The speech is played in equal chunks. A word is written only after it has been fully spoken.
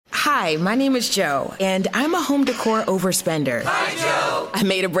Hi, my name is Joe, and I'm a home decor overspender. Hi, Joe. I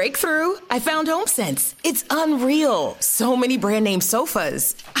made a breakthrough. I found HomeSense. It's unreal. So many brand name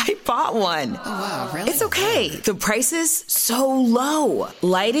sofas. I bought one. Oh, wow, really? It's okay. The prices, so low.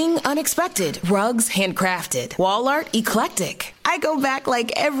 Lighting, unexpected. Rugs, handcrafted. Wall art, eclectic. I go back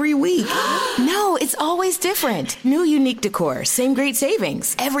like every week. No, it's always different. New unique decor, same great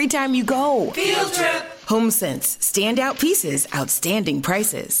savings. Every time you go. Field trip. HomeSense. Standout pieces, outstanding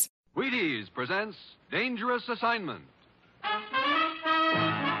prices. Wheaties presents Dangerous Assignment.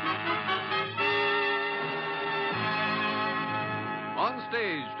 On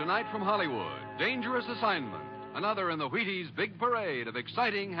stage tonight from Hollywood, Dangerous Assignment, another in the Wheaties' big parade of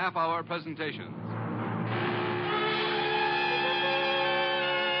exciting half-hour presentations.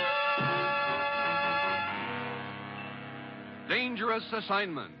 Dangerous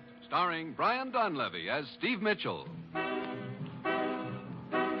Assignment, starring Brian Donlevy as Steve Mitchell.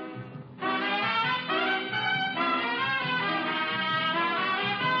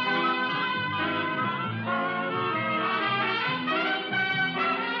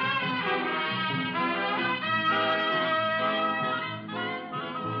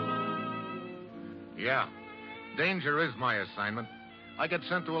 Yeah, danger is my assignment. I get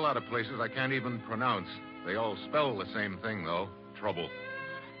sent to a lot of places I can't even pronounce. They all spell the same thing, though, trouble.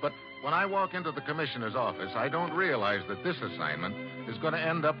 But when I walk into the commissioner's office, I don't realize that this assignment is going to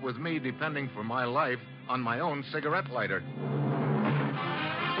end up with me depending for my life on my own cigarette lighter.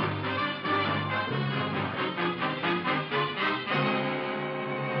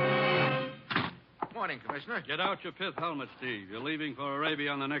 Morning, Commissioner. Get out your pith helmet, Steve. You're leaving for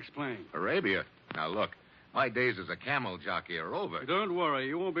Arabia on the next plane. Arabia? Now, look, my days as a camel jockey are over. Don't worry.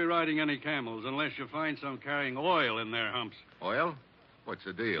 You won't be riding any camels unless you find some carrying oil in their humps. Oil? What's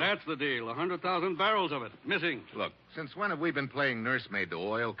the deal? That's the deal. 100,000 barrels of it. Missing. Look, since when have we been playing nursemaid to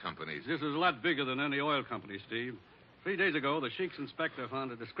oil companies? This is a lot bigger than any oil company, Steve. 3 days ago, the Sheik's inspector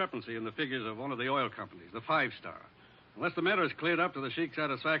found a discrepancy in the figures of one of the oil companies, the Five Star. Unless the matter is cleared up to the Sheik's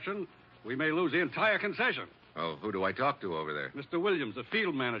satisfaction, we may lose the entire concession. Oh, who do I talk to over there? Mr. Williams, the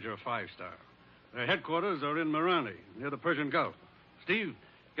field manager of Five Star. Their headquarters are in Marani, near the Persian Gulf. Steve,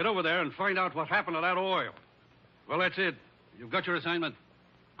 get over there and find out what happened to that oil. Well, that's it. You've got your assignment.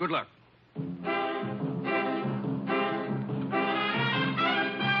 Good luck.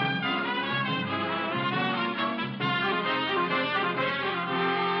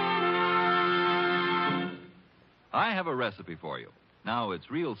 I have a recipe for you. Now, it's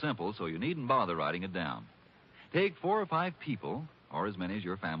real simple, so you needn't bother writing it down. Take 4 or 5 people, or as many as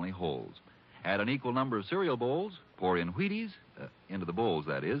your family holds. Add an equal number of cereal bowls. Pour in Wheaties, into the bowls,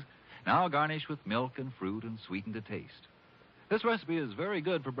 that is. Now garnish with milk and fruit and sweeten to taste. This recipe is very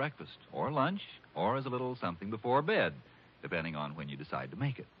good for breakfast, or lunch, or as a little something before bed, depending on when you decide to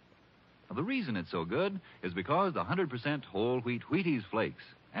make it. Now, the reason it's so good is because the 100% whole wheat Wheaties flakes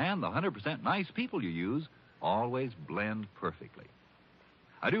and the 100% nice people you use always blend perfectly.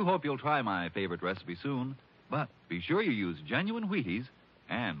 I do hope you'll try my favorite recipe soon, but be sure you use genuine Wheaties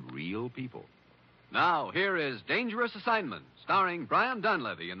and real people. Now, here is Dangerous Assignment, starring Brian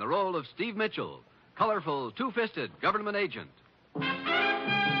Donlevy in the role of Steve Mitchell, colorful, two-fisted government agent.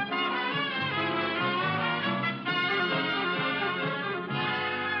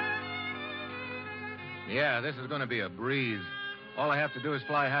 Yeah, this is going to be a breeze. All I have to do is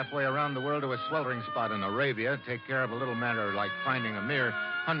fly halfway around the world to a sweltering spot in Arabia, take care of a little matter like finding a mere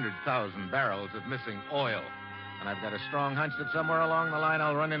 100,000 barrels of missing oil. And I've got a strong hunch that somewhere along the line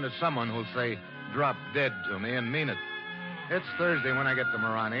I'll run into someone who'll say, drop dead to me and mean it. It's Thursday when I get to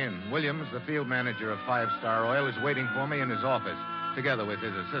Marani, and Williams, the field manager of Five Star Oil, is waiting for me in his office, together with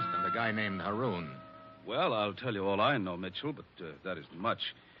his assistant, a guy named Haroon. Well, I'll tell you all I know, Mitchell, but that isn't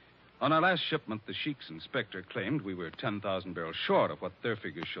much. On our last shipment, the Sheik's inspector claimed we were 10,000 barrels short of what their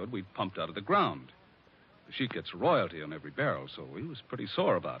figures showed we'd pumped out of the ground. The Sheik gets royalty on every barrel, so he was pretty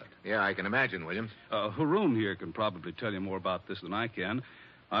sore about it. Yeah, I can imagine, Williams. Haroon here can probably tell you more about this than I can.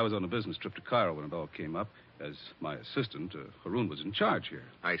 I was on a business trip to Cairo when it all came up. As my assistant, Haroon was in charge here.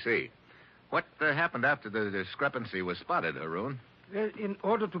 I see. What happened after the discrepancy was spotted, Haroon? In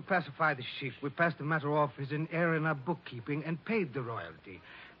order to pacify the Sheik, we passed the matter off as an error in our bookkeeping and paid the royalty.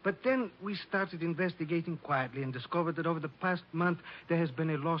 But then we started investigating quietly and discovered that over the past month there has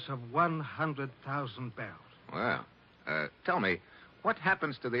been a loss of 100,000 barrels. Well, tell me, what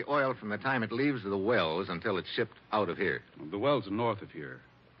happens to the oil from the time it leaves the wells until it's shipped out of here? The wells are north of here.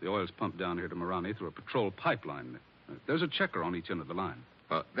 The oil's pumped down here to Marani through a patrol pipeline. There's a checker on each end of the line.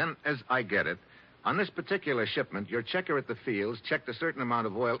 Then, as I get it, On this particular shipment, your checker at the fields checked a certain amount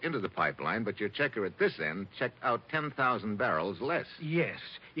of oil into the pipeline, but your checker at this end checked out 10,000 barrels less. Yes,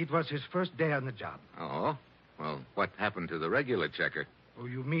 it was his first day on the job. Oh? Well, what happened to the regular checker? Oh,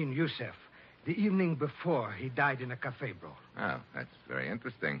 you mean Yusef. The evening before, he died in a cafe brawl. Oh, that's very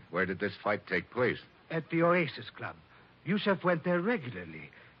interesting. Where did this fight take place? At the Oasis Club. Yusef went there regularly.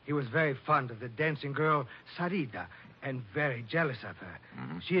 He was very fond of the dancing girl, Sarita, and very jealous of her.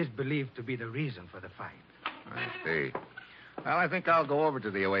 Mm-hmm. She is believed to be the reason for the fight. I see. Well, I think I'll go over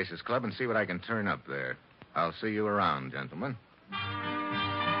to the Oasis Club and see what I can turn up there. I'll see you around, gentlemen.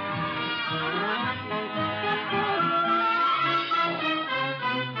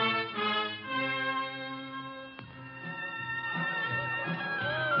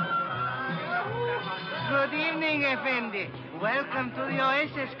 Good evening, Effendi. Welcome to the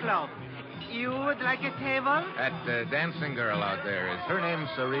Oasis Club. You would like a table? That dancing girl out there, is her name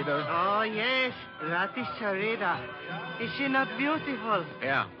Sarita? Oh, yes. That is Sarita. Is she not beautiful?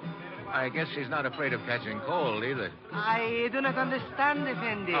 Yeah. I guess she's not afraid of catching cold either. I do not understand,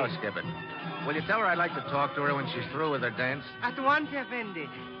 Effendi. Oh, skip it. Will you tell her I'd like to talk to her when she's through with her dance? At once, Effendi.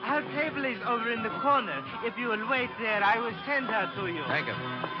 Her table is over in the corner. If you will wait there, I will send her to you. Thank you.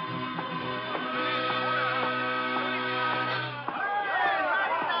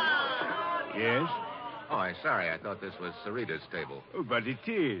 Yes? Oh, I'm sorry. I thought this was Sarita's table. Oh, but it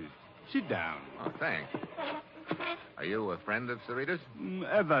is. Sit down. Oh, thanks. Are you a friend of Sarita's?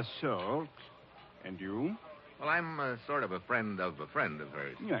 Ever so. And you? Well, I'm sort of a friend of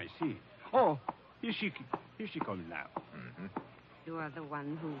hers. I see. Oh, here she comes now. Mm-hmm. You are the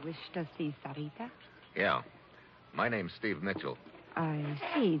one who wished to see Sarita? Yeah. My name's Steve Mitchell. I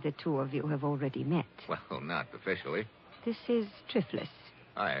see the two of you have already met. Well, not officially. This is Triflis.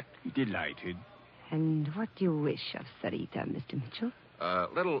 Hi. Delighted. And what do you wish of Sarita, Mr. Mitchell?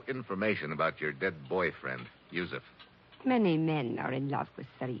 Little information about your dead boyfriend, Yusuf. Many men are in love with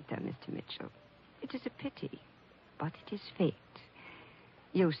Sarita, Mr. Mitchell. It is a pity, but it is fate.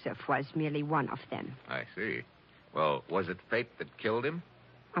 Yusuf was merely one of them. I see. Well, was it fate that killed him?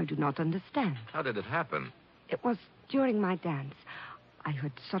 I do not understand. How did it happen? It was during my dance. I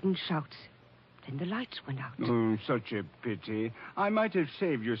heard sudden shouts. Then the lights went out. Oh, such a pity. I might have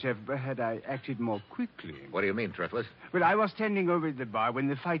saved Yusuf had I acted more quickly. What do you mean, Triflis? Well, I was standing over at the bar when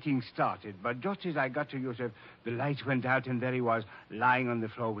the fighting started, but just as I got to Yusuf, the lights went out, and there he was, lying on the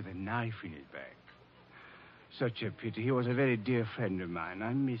floor with a knife in his back. Such a pity. He was a very dear friend of mine.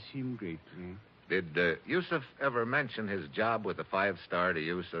 I miss him greatly. Did Yusuf ever mention his job with the 5-star to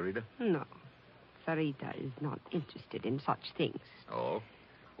you, Sarita? No. Sarita is not interested in such things. Oh?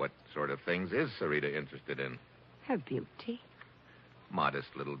 What sort of things is Sarita interested in? Her beauty.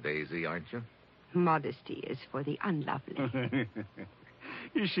 Modest little daisy, aren't you? Modesty is for the unlovely.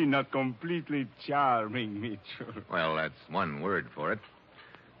 Is she not completely charming, Mitchell? Well, that's one word for it.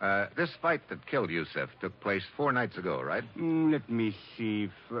 This fight that killed Yusuf took place 4 nights ago, right? Let me see.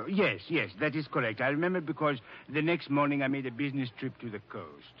 Yes, that is correct. I remember because the next morning I made a business trip to the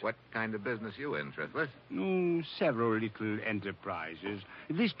coast. What kind of business you in, Triflis? Several little enterprises.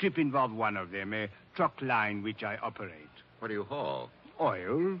 This trip involved one of them, a truck line which I operate. What do you haul?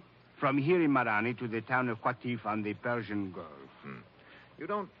 Oil. From here in Marani to the town of Qatif on the Persian Gulf. You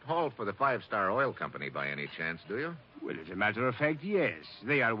don't haul for the 5-star oil company by any chance, do you? Well, as a matter of fact, yes.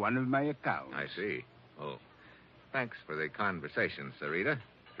 They are one of my accounts. I see. Oh, thanks for the conversation, Sarita.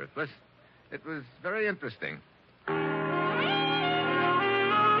 Triflis. It was very interesting.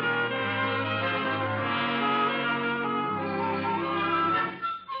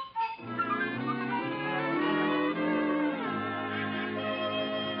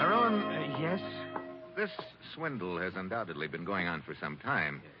 Aaron, Yes? this swindle has undoubtedly been going on for some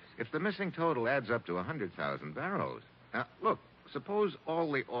time. If the missing total adds up to 100,000 barrels. Now, look, suppose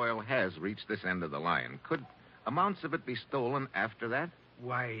all the oil has reached this end of the line. Could amounts of it be stolen after that?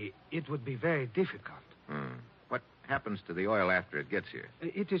 Why, it would be very difficult. What happens to the oil after it gets here?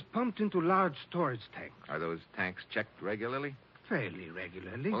 It is pumped into large storage tanks. Are those tanks checked regularly? Fairly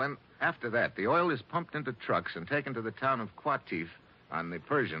regularly. Well, then, after that, the oil is pumped into trucks and taken to the town of Qatif on the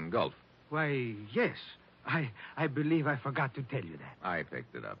Persian Gulf. Why, yes. I believe I forgot to tell you that. I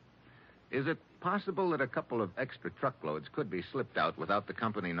picked it up. Is it possible that a couple of extra truckloads could be slipped out without the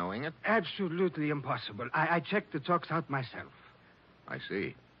company knowing it? Absolutely impossible. I checked the trucks out myself. I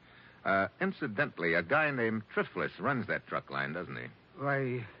see. Incidentally, a guy named Triflis runs that truck line, doesn't he?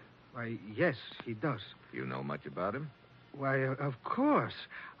 Why, yes, he does. You know much about him? Why, of course.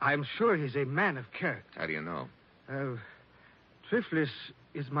 I'm sure he's a man of character. How do you know? Triflis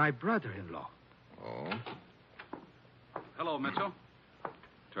is my brother-in-law. Oh? Hello, Mitchell.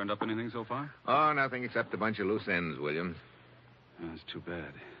 Turned up anything so far? Oh, nothing except a bunch of loose ends, Williams. That's too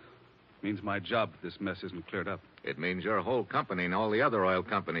bad. Means my job if this mess isn't cleared up. It means your whole company and all the other oil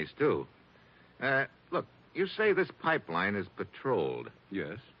companies, too. Look, you say this pipeline is patrolled.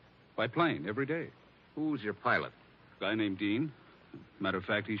 Yes. By plane, every day. Who's your pilot? A guy named Dean. Matter of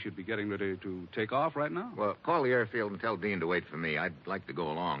fact, he should be getting ready to take off right now. Well, call the airfield and tell Dean to wait for me. I'd like to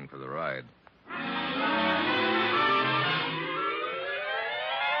go along for the ride.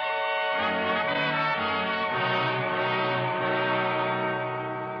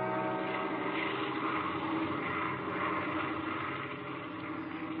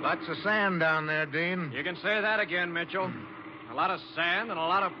 Lots of sand down there, Dean. You can say that again, Mitchell. A lot of sand and a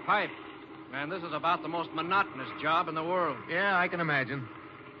lot of pipe. And this is about the most monotonous job in the world. Yeah, I can imagine.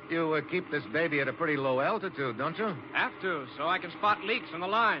 You keep this baby at a pretty low altitude, don't you? Have to, so I can spot leaks in the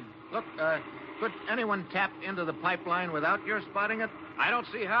line. Look, could anyone tap into the pipeline without your spotting it? I don't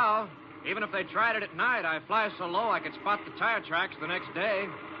see how. Even if they tried it at night, I fly so low I could spot the tire tracks the next day.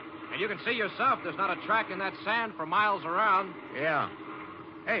 And you can see yourself there's not a track in that sand for miles around. Yeah.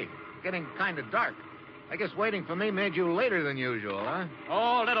 Hey, getting kind of dark. I guess waiting for me made you later than usual, huh?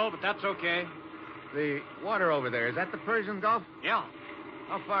 Oh, a little, but that's okay. The water over there, is that the Persian Gulf? Yeah.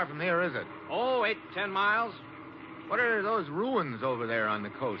 How far from here is it? Oh, 8 to 10 miles. What are those ruins over there on the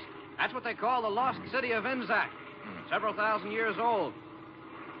coast? That's what they call the lost city of Inzak. Several thousand years old.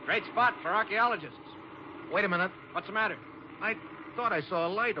 Great spot for archaeologists. Wait a minute. What's the matter? I thought I saw a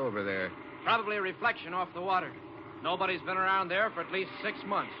light over there. Probably a reflection off the water. Nobody's been around there for at least 6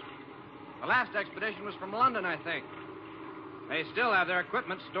 months. The last expedition was from London, I think. They still have their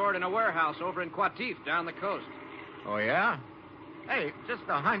equipment stored in a warehouse over in Qatif down the coast. Oh, yeah? Hey, just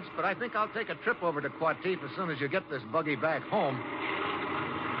a hunch, but I think I'll take a trip over to Qatif as soon as you get this buggy back home.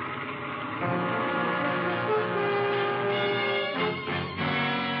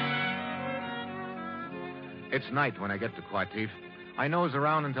 It's night when I get to Qatif. I nose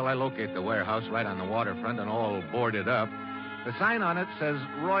around until I locate the warehouse right on the waterfront and all boarded up. The sign on it says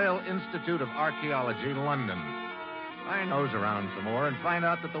Royal Institute of Archaeology, London. I nose around some more and find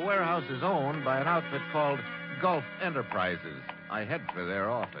out that the warehouse is owned by an outfit called Gulf Enterprises. I head for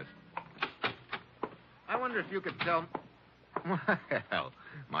their office. I wonder if you could tell... Well,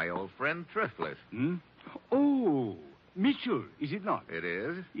 my old friend Triflis. Hmm? Oh, Mitchell, is it not? It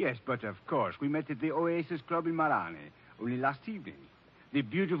is? Yes, but of course. We met at the Oasis Club in Marane only last evening. The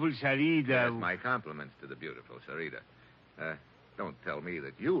beautiful Sarita... Yes, my compliments to the beautiful Sarita. Don't tell me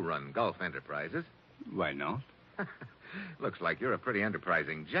that you run Gulf Enterprises. Why not? Looks like you're a pretty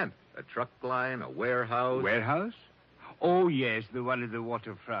enterprising gent. A truck line, a warehouse. Warehouse? Oh, yes, the one at the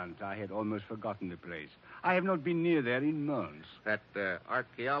waterfront. I had almost forgotten the place. I have not been near there in months. That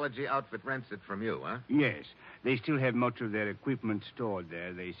archaeology outfit rents it from you, huh? Yes. They still have much of their equipment stored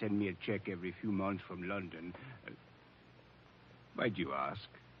there. They send me a check every few months from London. Why'd you ask?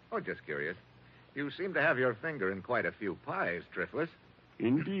 Oh, just curious. You seem to have your finger in quite a few pies, Triflis.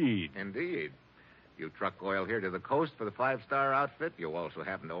 Indeed. Indeed. You truck oil here to the coast for the five-star outfit. You also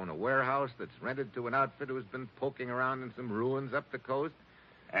happen to own a warehouse that's rented to an outfit who's been poking around in some ruins up the coast.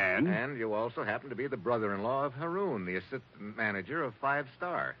 And? And you also happen to be the brother-in-law of Haroun, the assistant manager of Five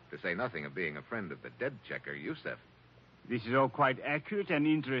Star, to say nothing of being a friend of the dead checker, Yusef. This is all quite accurate and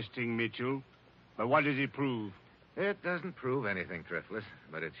interesting, Mitchell. But what does it prove? It doesn't prove anything, Triflis,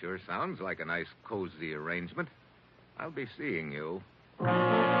 but it sure sounds like a nice, cozy arrangement. I'll be seeing you.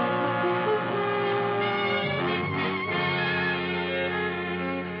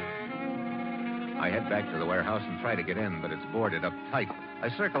 I head back to the warehouse and try to get in, but it's boarded up tight. I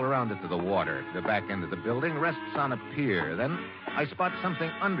circle around it to the water. The back end of the building rests on a pier. Then I spot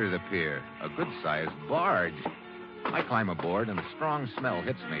something under the pier, a good-sized barge. I climb aboard, and a strong smell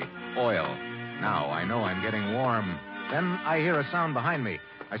hits me. Oil. Now I know I'm getting warm. Then I hear a sound behind me.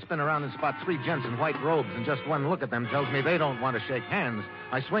 I spin around and spot three gents in white robes, and just one look at them tells me they don't want to shake hands.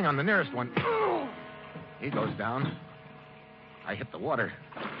 I swing on the nearest one. He goes down. I hit the water.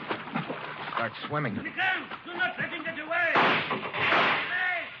 Start swimming. Do not let him get away!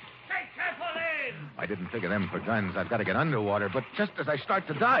 Hey, take carefully! I didn't figure them for guns. I've got to get underwater, but just as I start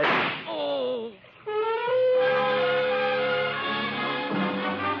to dive... Oh!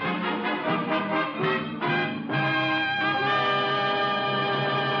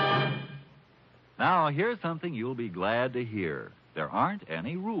 Now, here's something you'll be glad to hear. There aren't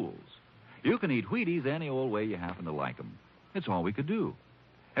any rules. You can eat Wheaties any old way you happen to like them. It's all we could do.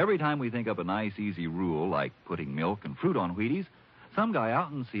 Every time we think up a nice, easy rule, like putting milk and fruit on Wheaties, some guy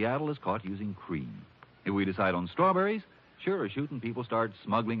out in Seattle is caught using cream. If we decide on strawberries, sure as shooting, people start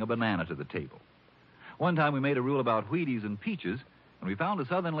smuggling a banana to the table. One time we made a rule about Wheaties and peaches. and we found a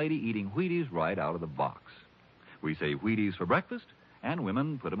Southern lady eating Wheaties right out of the box. We say Wheaties for breakfast, and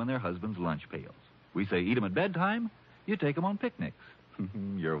women put them in their husbands' lunch pails. We say eat them at bedtime, you take them on picnics.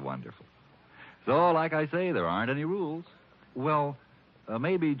 You're wonderful. So, like I say, there aren't any rules. Well,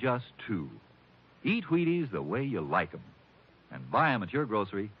 maybe just two. Eat Wheaties the way you like them, and buy them at your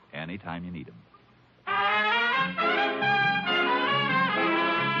grocery anytime you need them.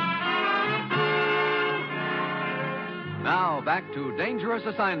 Now, back to Dangerous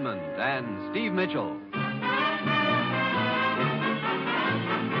Assignment and Steve Mitchell.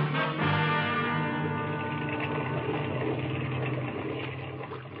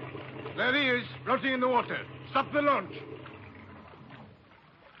 There he is, floating in the water. Stop the launch.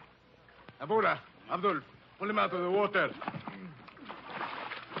 Abula, Abdul, pull him out of the water.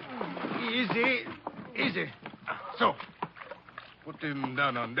 Easy, easy. So, put him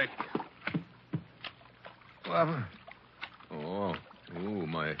down on deck. Oh,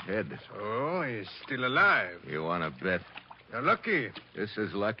 my head. Oh, he's still alive. You want to bet? You're lucky. This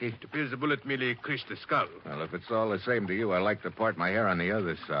is lucky? It appears the bullet merely creased the skull. Well, if it's all the same to you, I like to part my hair on the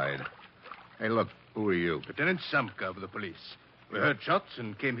other side. Hey, look, who are you? Lieutenant Samka of the police. We heard shots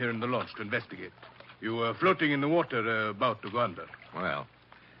and came here in the launch to investigate. You were floating in the water, about to go under. Well,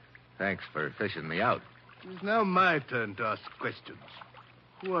 thanks for fishing me out. It's now my turn to ask questions.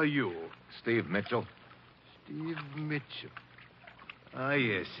 Who are you? Steve Mitchell. Steve Mitchell. Ah,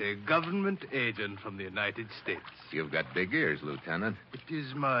 yes, a government agent from the United States. You've got big ears, Lieutenant. It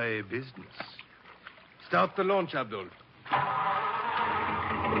is my business. Start the launch, Abdul.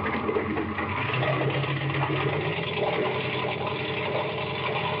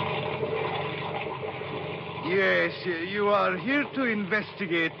 Yes, you are here to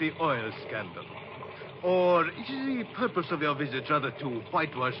investigate the oil scandal. Or is the purpose of your visit rather to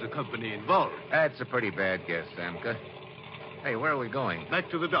whitewash the company involved? That's a pretty bad guess, Samka. Hey, where are we going?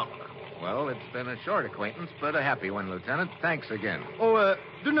 Back to the dock. Well, it's been a short acquaintance, but a happy one, Lieutenant. Thanks again. Oh,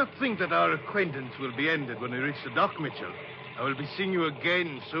 do not think that our acquaintance will be ended when we reach the dock, Mitchell. I will be seeing you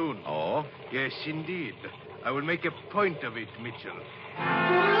again soon. Oh? Yes, indeed. I will make a point of it, Mitchell.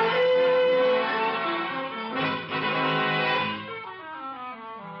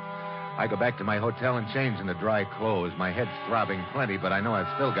 I go back to my hotel and change into dry clothes. My head's throbbing plenty, but I know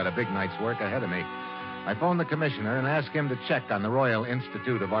I've still got a big night's work ahead of me. I phone the commissioner and ask him to check on the Royal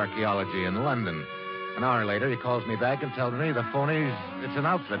Institute of Archaeology in London. An hour later, he calls me back and tells me the phonies, it's an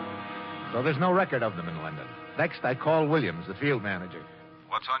outfit. So there's no record of them in London. Next, I call Williams, the field manager.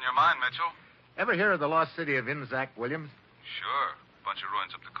 What's on your mind, Mitchell? Ever hear of the lost city of Inzac, Williams? Sure. Bunch of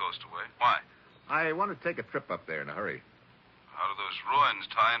ruins up the coast away. Why? I want to take a trip up there in a hurry. How do those ruins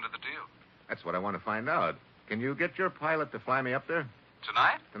tie into the deal? That's what I want to find out. Can you get your pilot to fly me up there?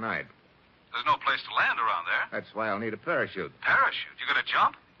 Tonight? Tonight. There's no place to land around there. That's why I'll need a parachute. Parachute? You gonna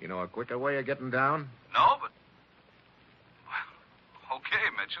jump? You know a quicker way of getting down? No, but... Well,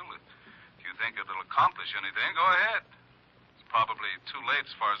 okay, Mitchell. If you think it'll accomplish anything, go ahead. It's probably too late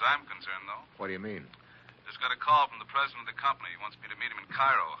as far as I'm concerned, though. What do you mean? Just got a call from the president of the company. He wants me to meet him in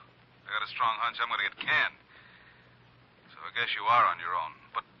Cairo. I got a strong hunch I'm going to get canned. So I guess you are on your own.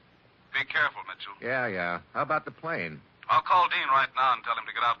 But be careful, Mitchell. Yeah. How about the plane? I'll call Dean right now and tell him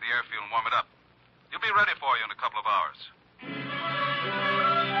to get out the airfield and warm it up. He'll be ready for you in a couple of hours.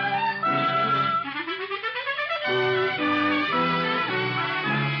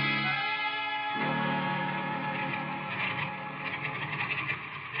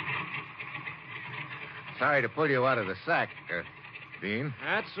 Sorry to pull you out of the sack, Dean.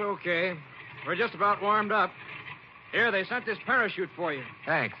 That's okay. We're just about warmed up. Here, they sent this parachute for you.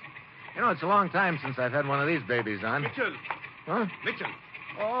 Thanks. You know, it's a long time since I've had one of these babies on. Mitchell. Huh? Mitchell.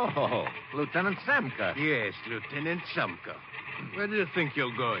 Oh, Lieutenant Samka. Yes, Lieutenant Samka. Where do you think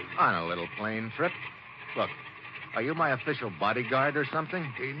you're going? On a little plane trip. Look, are you my official bodyguard or something?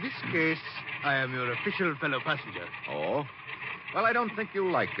 In this case, I am your official fellow passenger. Oh? Well, I don't think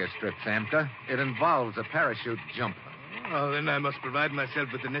you'll like this trip, Samka. It involves a parachute jump. Oh, then I must provide myself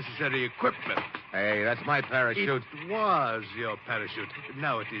with the necessary equipment. Hey, that's my parachute. It was your parachute.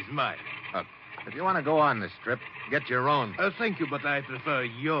 Now it is mine. Look, if you want to go on this trip, get your own. Thank you, but I prefer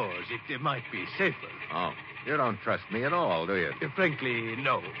yours. It might be safer. Oh, you don't trust me at all, do you? Frankly,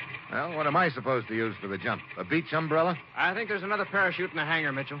 no. Well, what am I supposed to use for the jump? A beach umbrella? I think there's another parachute in the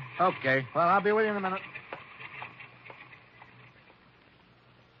hangar, Mitchell. Okay. Well, I'll be with you in a minute.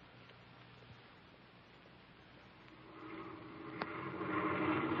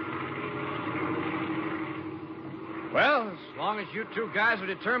 Well, as long as you two guys are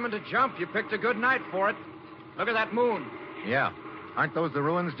determined to jump, you picked a good night for it. Look at that moon. Yeah. Aren't those the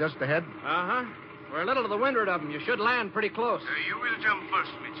ruins just ahead? Uh-huh. We're a little to the windward of them. You should land pretty close. You will jump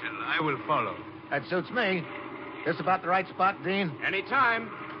first, Mitchell. I will follow. That suits me. This about the right spot, Dean? Any time.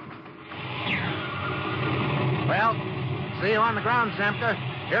 Well, see you on the ground, Samka.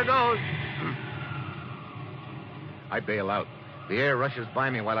 Here goes. I bail out. The air rushes by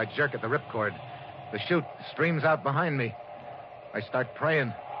me while I jerk at the ripcord. The chute streams out behind me. I start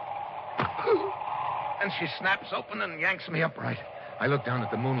praying. And she snaps open and yanks me upright. I look down at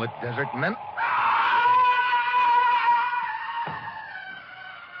the moonlit desert and then...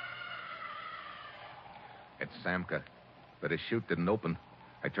 It's Samka. But his chute didn't open.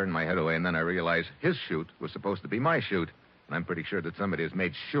 I turned my head away, and then I realized his chute was supposed to be my chute. And I'm pretty sure that somebody has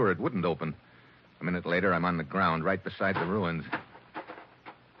made sure it wouldn't open. A minute later, I'm on the ground right beside the ruins.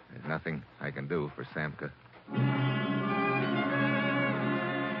 There's nothing I can do for Samka.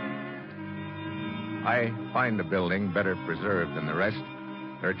 I find the building better preserved than the rest.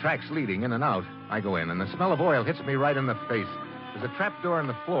 There are tracks leading in and out. I go in, and the smell of oil hits me right in the face. There's a trap door in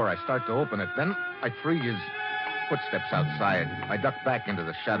the floor. I start to open it. Then I freeze. Footsteps outside. I duck back into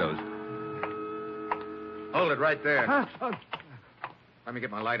the shadows. Hold it right there. Let me get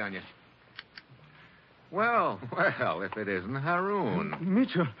my light on you. Well, if it isn't Haroun.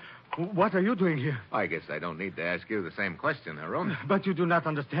 Mitchell, what are you doing here? I guess I don't need to ask you the same question, Haroun. But you do not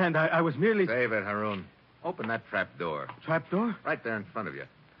understand. I was merely... Save it, Haroun. Open that trap door. Trap door? Right there in front of you.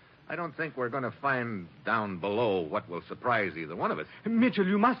 I don't think we're going to find down below what will surprise either one of us. Mitchell,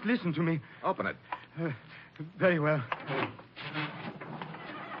 you must listen to me. Open it. Very well.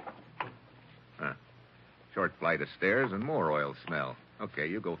 Short flight of stairs and more oil smell. Okay,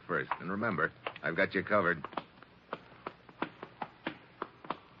 you go first. And remember, I've got you covered.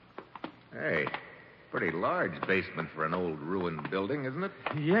 Hey, pretty large basement for an old ruined building, isn't it?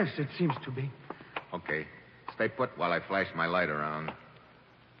 Yes, it seems to be. Okay. Stay put while I flash my light around.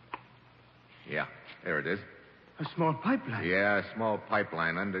 Yeah, there it is. A small pipeline? Yeah, a small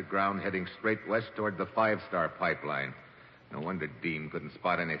pipeline underground heading straight west toward the 5-star pipeline. No wonder Dean couldn't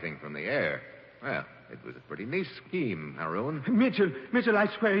spot anything from the air. Well, it was a pretty neat scheme, Haroun. Mitchell, I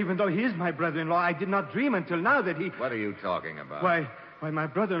swear, even though he is my brother-in-law, I did not dream until now that he... What are you talking about? Why, my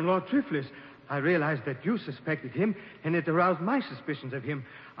brother-in-law, Triflis. I realized that you suspected him, and it aroused my suspicions of him.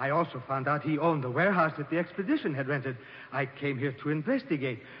 I also found out he owned the warehouse that the expedition had rented. I came here to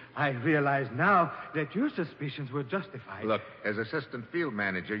investigate. I realize now that your suspicions were justified. Look, as assistant field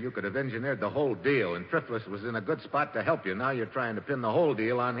manager, you could have engineered the whole deal, and Triflis was in a good spot to help you. Now you're trying to pin the whole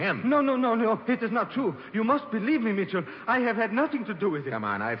deal on him. No. It is not true. You must believe me, Mitchell. I have had nothing to do with it. Come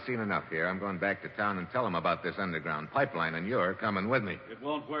on, I've seen enough here. I'm going back to town and tell him about this underground pipeline, and you're coming with me. It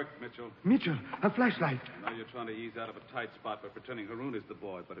won't work, Mitchell. Mitchell, a flashlight. Now you're trying to ease out of a tight spot by pretending Haroun is the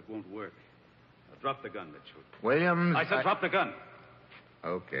boy, but it won't work. Now drop the gun, Mitchell. Williams... I said drop the gun.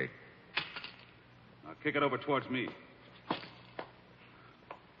 Okay. Now kick it over towards me.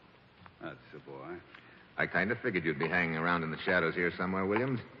 That's the boy. I kind of figured you'd be hanging around in the shadows here somewhere,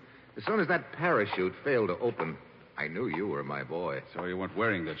 Williams. As soon as that parachute failed to open, I knew you were my boy. So you weren't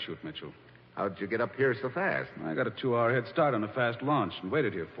wearing that chute, Mitchell. How'd you get up here so fast? I got a 2-hour head start on a fast launch and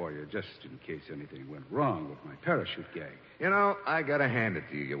waited here for you, just in case anything went wrong with my parachute gag. You know, I gotta hand it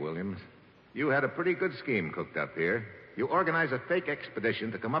to you, Williams. You had a pretty good scheme cooked up here. You organize a fake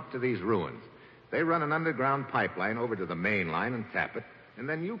expedition to come up to these ruins. They run an underground pipeline over to the main line and tap it, and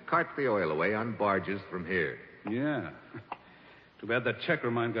then you cart the oil away on barges from here. Yeah. Too bad that checker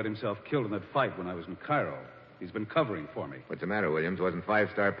of mine got himself killed in that fight when I was in Cairo. He's been covering for me. What's the matter, Williams? Wasn't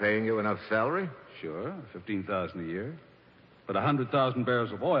 5-star paying you enough salary? Sure, $15,000 a year. But 100,000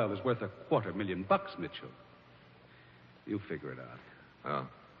 barrels of oil is worth $250,000, Mitchell. You figure it out. Well,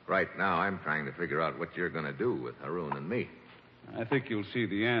 right now I'm trying to figure out what you're going to do with Haroun and me. I think you'll see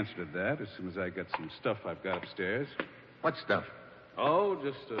the answer to that as soon as I get some stuff I've got upstairs. What stuff? Oh,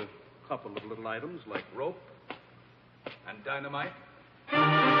 just a couple of little items like rope and dynamite.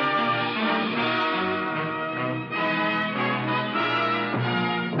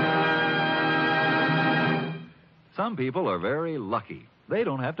 Some people are very lucky. They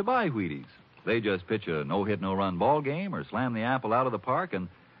don't have to buy Wheaties. They just pitch a no-hit, no-run ball game or slam the apple out of the park, and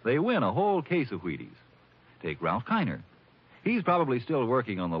they win a whole case of Wheaties. Take Ralph Kiner. He's probably still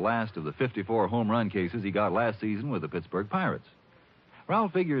working on the last of the 54 home run cases he got last season with the Pittsburgh Pirates.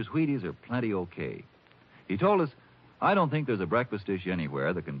 Ralph figures Wheaties are plenty okay. He told us, I don't think there's a breakfast dish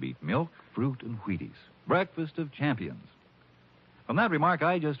anywhere that can beat milk, fruit, and Wheaties. Breakfast of champions. From that remark,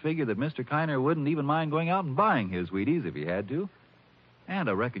 I just figured that Mr. Kiner wouldn't even mind going out and buying his Wheaties if he had to. And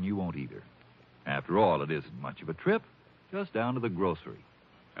I reckon you won't either. After all, it isn't much of a trip, just down to the grocery.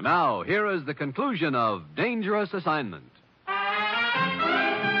 And now, here is the conclusion of Dangerous Assignment.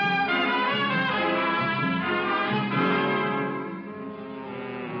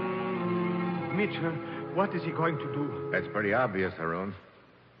 Mitchell, what is he going to do? That's pretty obvious, Haroon.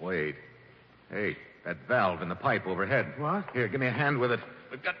 Wait. Hey, that valve in the pipe overhead. What? Here, give me a hand with it.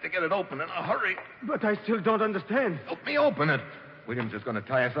 We've got to get it open in a hurry. But I still don't understand. Help me open it. Williams is going to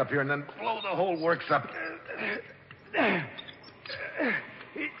tie us up here and then blow the whole works up. It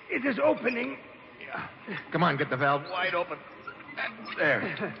is opening. Come on, get the valve wide open.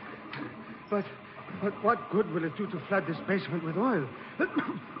 There. But what good will it do to flood this basement with oil?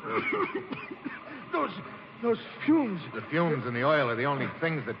 Those fumes. The fumes and the oil are the only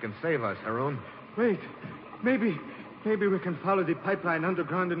things that can save us, Haroon. Wait. Maybe we can follow the pipeline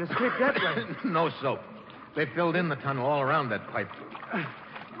underground and escape that way. No soap. They filled in the tunnel all around that pipe.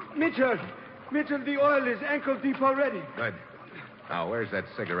 Mitchell, the oil is ankle deep already. Good. Now, where's that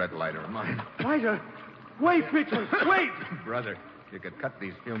cigarette lighter of mine? Lighter? Wait, Mitchell, wait! Brother, you could cut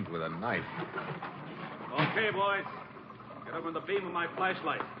these fumes with a knife. Okay, boys. Get up on the beam of my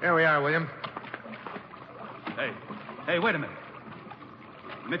flashlight. Here we are, William. Hey, wait a minute.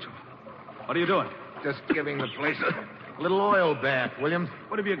 Mitchell, what are you doing? Just giving the place a little oil bath, Williams.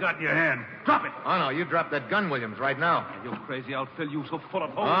 What have you got in your hand? Drop it. Oh, no, you drop that gun, Williams, right now. You crazy, I'll fill you so full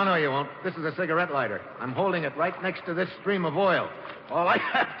of holes. Oh, no, you won't. This is a cigarette lighter. I'm holding it right next to this stream of oil. All I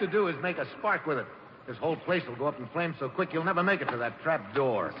have to do is make a spark with it. This whole place will go up in flames so quick you'll never make it to that trap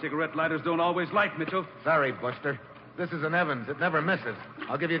door. Cigarette lighters don't always light, Mitchell. Sorry, Buster. This is an Evans. It never misses.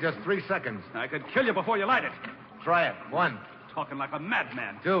 I'll give you just 3 seconds. I could kill you before you light it. Try it. 1. Talking like a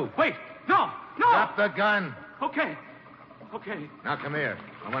madman. 2. Wait! No! Drop the gun. Okay. Now, come here.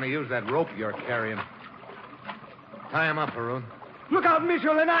 I want to use that rope you're carrying. Tie him up, Haroon. Look out,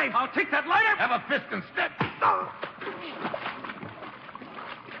 Mitchell, a knife! I'll take that lighter! Have a fist and step.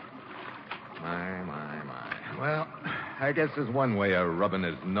 My. Well, I guess there's one way of rubbing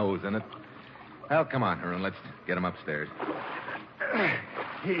his nose in it. Well, come on, Haroon. Let's get him upstairs.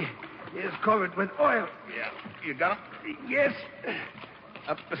 He is covered with oil. Yeah. You got him? Yes.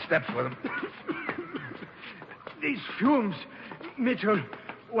 Up the steps with him. These fumes, Mitchell,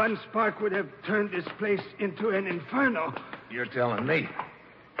 one spark would have turned this place into an inferno. You're telling me.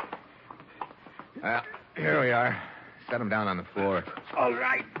 Well, here we are. Set him down on the floor. All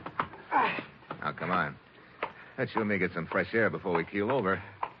right. Now, come on. Let's you and me get some fresh air before we keel over.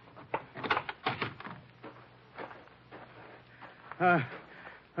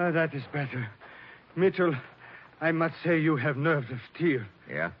 That is better. Mitchell, I must say you have nerves of steel.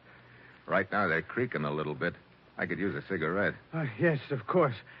 Yeah? Right now they're creaking a little bit. I could use a cigarette. Yes, of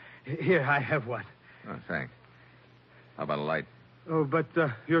course. Here, I have one. Oh, thanks. How about a light? Oh, but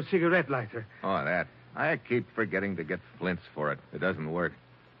your cigarette lighter. Oh, that. I keep forgetting to get flints for it. It doesn't work.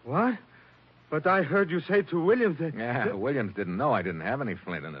 What? But I heard you say to Williams that... Yeah, Williams didn't know I didn't have any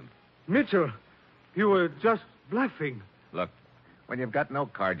flint in it. Mitchell, you were just bluffing. Look, when you've got no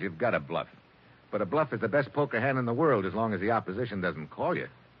cards, you've got to bluff. But a bluff is the best poker hand in the world as long as the opposition doesn't call you.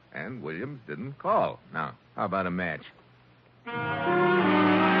 And Williams didn't call. Now, how about a match?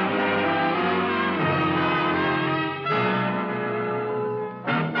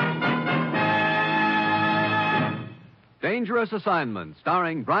 Dangerous Assignment,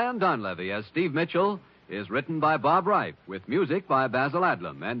 starring Brian Donlevy as Steve Mitchell, is written by Bob Reif, with music by Basil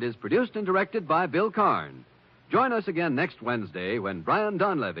Adlam, and is produced and directed by Bill Karn. Join us again next Wednesday when Brian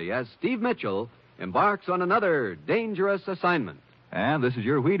Donlevy as Steve Mitchell embarks on another dangerous assignment. And this is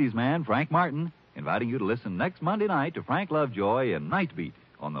your Wheaties man, Frank Martin, inviting you to listen next Monday night to Frank Lovejoy and Night Beat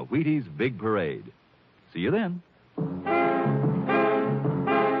on the Wheaties Big Parade. See you then.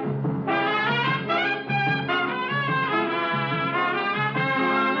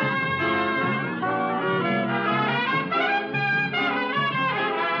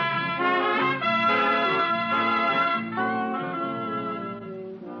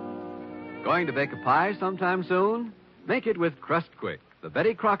 Going to bake a pie sometime soon? Make it with Crust Quick, the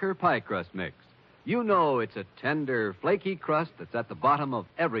Betty Crocker pie crust mix. You know it's a tender, flaky crust that's at the bottom of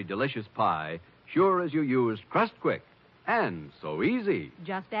every delicious pie, sure as you used Crust Quick. And so easy.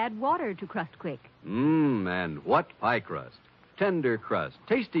 Just add water to Crust Quick. And what pie crust? Tender crust,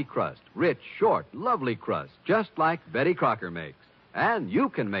 tasty crust, rich, short, lovely crust, just like Betty Crocker makes. And you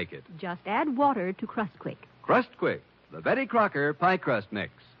can make it. Just add water to Crust Quick. Crust Quick, the Betty Crocker pie crust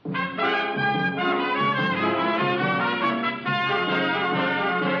mix.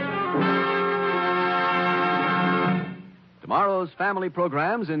 Tomorrow's family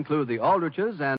programs include the Aldriches and